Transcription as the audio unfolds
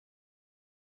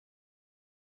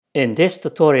In this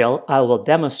tutorial, I will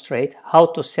demonstrate how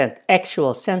to send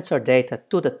actual sensor data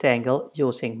to the tangle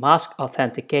using Masked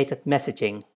Authenticated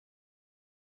Messaging.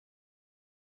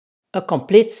 A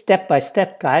complete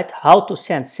step-by-step guide how to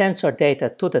send sensor data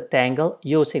to the tangle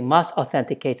using Masked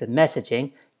Authenticated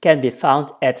Messaging can be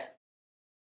found at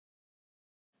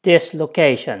this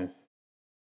location.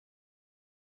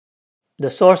 The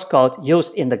source code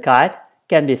used in the guide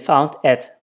can be found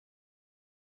at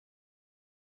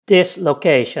this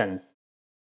location.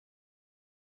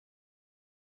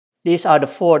 These are the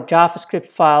 4 JavaScript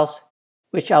files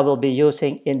which I will be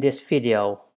using in this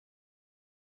video.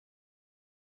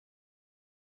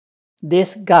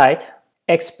 This guide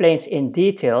explains in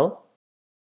detail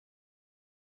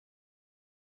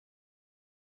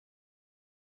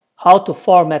how to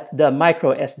format the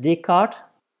micro SD card,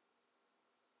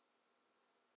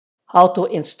 how to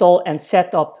install and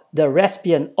set up the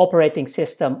Raspbian operating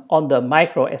system on the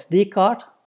micro SD card,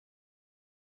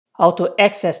 how to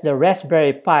access the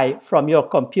Raspberry Pi from your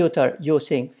computer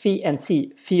using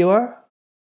VNC Viewer,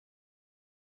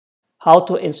 how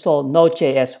to install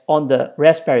Node.js on the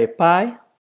Raspberry Pi,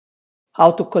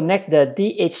 how to connect the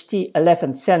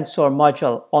DHT11 sensor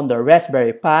module on the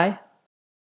Raspberry Pi,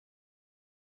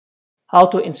 how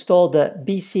to install the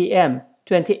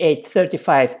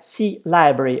BCM2835C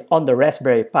library on the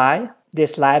Raspberry Pi.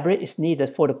 This library is needed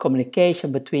for the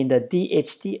communication between the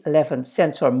DHT11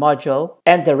 sensor module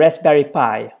and the Raspberry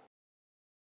Pi,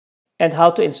 and how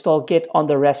to install Git on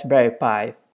the Raspberry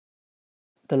Pi.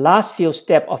 The last few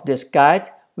steps of this guide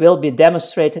will be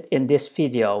demonstrated in this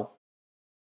video.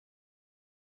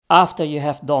 After you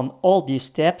have done all these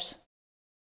steps,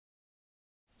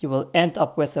 you will end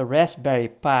up with a Raspberry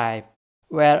Pi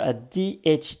where a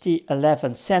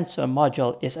DHT11 sensor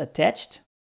module is attached.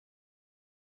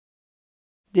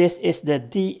 This is the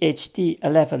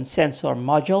DHT11 sensor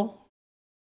module.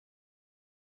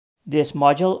 This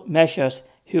module measures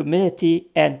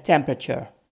humidity and temperature.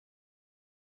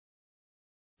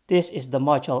 This is the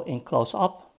module in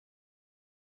close-up.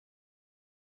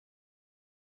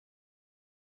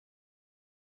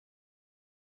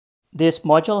 This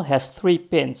module has 3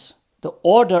 pins. The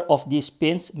order of these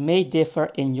pins may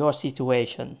differ in your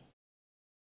situation.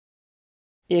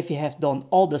 If you have done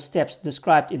all the steps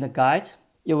described in the guide,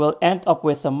 you will end up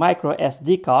with a micro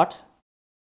SD card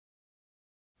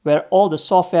where all the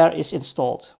software is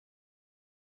installed.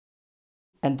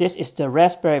 And this is the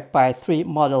Raspberry Pi 3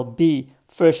 Model B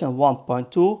version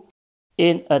 1.2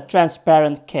 in a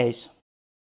transparent case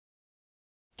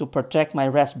to protect my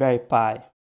Raspberry Pi.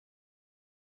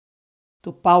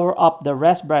 To power up the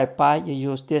Raspberry Pi, you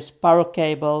use this power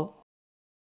cable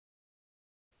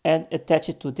and attach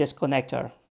it to this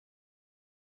connector.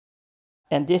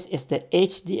 And this is the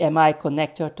HDMI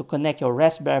connector to connect your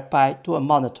Raspberry Pi to a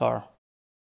monitor.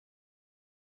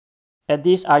 And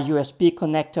these are USB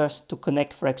connectors to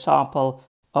connect, for example,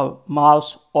 a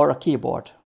mouse or a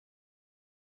keyboard.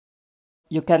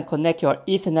 You can connect your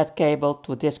Ethernet cable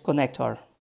to this connector.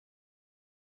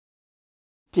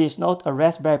 Please note a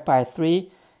Raspberry Pi 3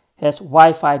 has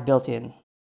Wi-Fi built in.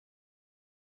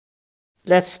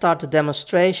 Let's start the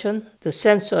demonstration. The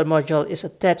sensor module is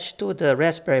attached to the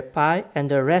Raspberry Pi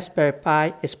and the Raspberry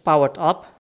Pi is powered up.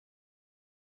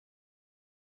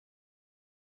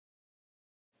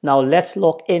 Now let's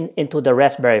log into the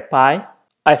Raspberry Pi.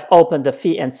 I've opened the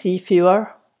VNC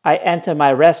Viewer. I enter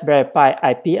my Raspberry Pi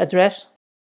IP address.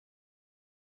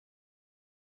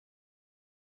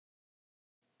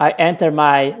 I enter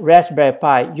my Raspberry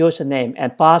Pi username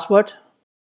and password.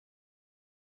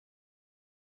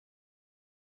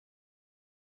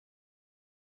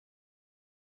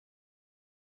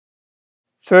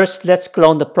 First, let's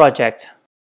clone the project.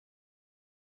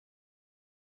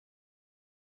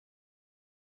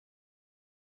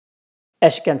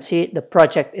 As you can see, the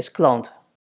project is cloned.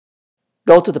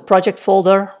 Go to the project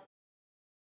folder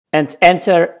and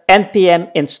enter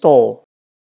npm install.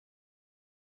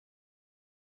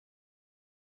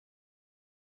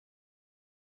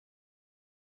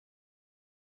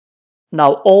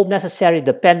 Now all necessary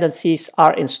dependencies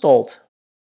are installed.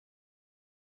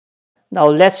 Now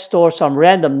let's store some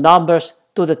random numbers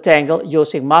to the tangle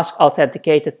using Masked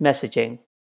Authenticated Messaging.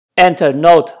 Enter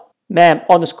node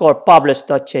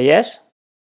mem_publish.js.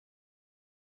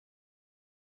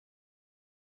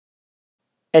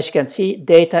 As you can see,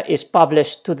 data is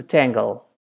published to the tangle.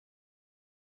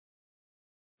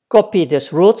 Copy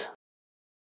this root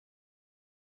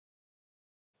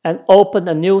and open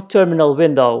a new terminal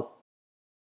window.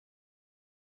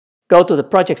 Go to the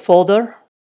project folder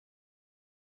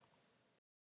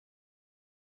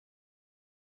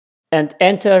and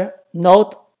enter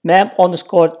node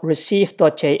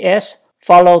mem_receive.js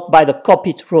followed by the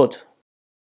copied root.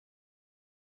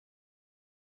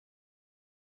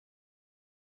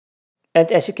 And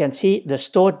as you can see, the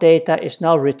stored data is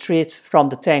now retrieved from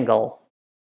the tangle.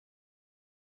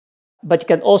 But you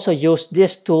can also use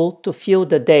this tool to view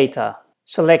the data.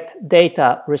 Select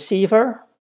Data Receiver,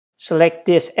 select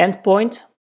this endpoint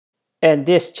and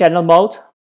this channel mode,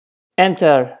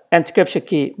 enter encryption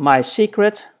key my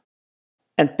secret,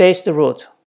 and paste the root.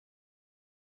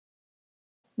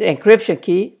 The encryption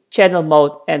key, channel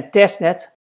mode, and testnet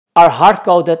are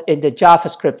hard-coded in the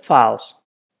JavaScript files.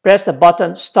 Press the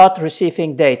button Start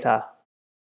Receiving Data.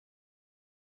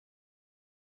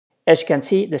 As you can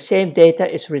see, the same data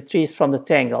is retrieved from the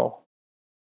tangle.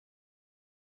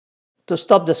 To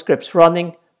stop the scripts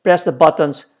running, press the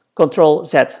buttons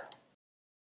Ctrl-Z.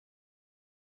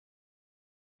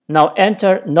 Now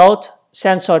enter node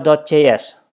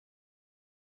sensor.js.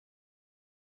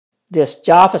 This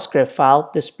JavaScript file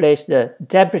displays the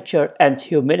temperature and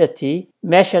humidity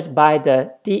measured by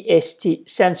the DHT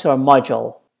sensor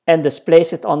module and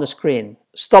displays it on the screen.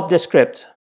 Stop the script.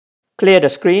 Clear the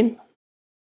screen.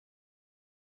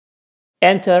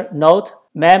 Enter node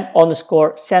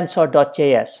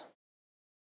mem_sensor.js.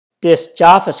 This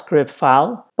JavaScript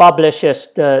file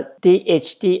publishes the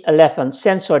DHT11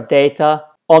 sensor data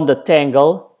on the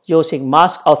tangle using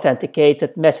Masked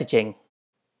Authenticated Messaging.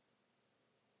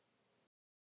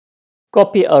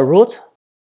 Copy a root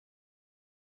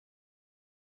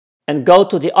and go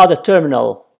to the other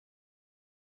terminal.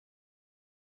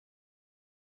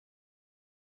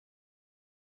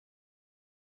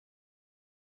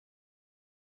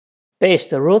 Paste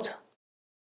the root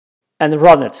and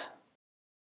run it.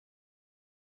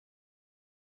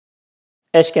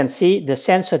 As you can see, the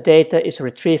sensor data is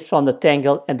retrieved from the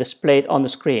tangle and displayed on the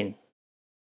screen.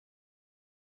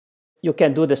 You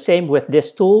can do the same with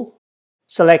this tool.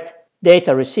 Select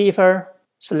Data Receiver,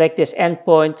 select this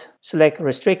endpoint, select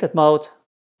Restricted Mode,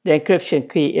 the encryption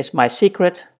key is my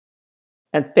secret,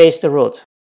 and paste the root.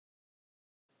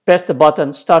 Press the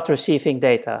button Start Receiving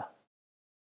Data.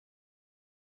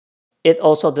 It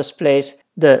also displays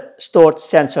the stored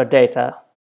sensor data.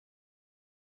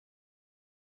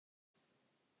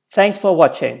 Thanks for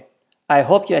watching. I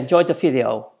hope you enjoyed the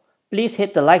video. Please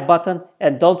hit the like button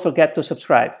and don't forget to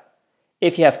subscribe.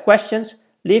 If you have questions,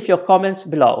 leave your comments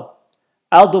below.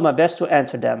 I'll do my best to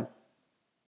answer them.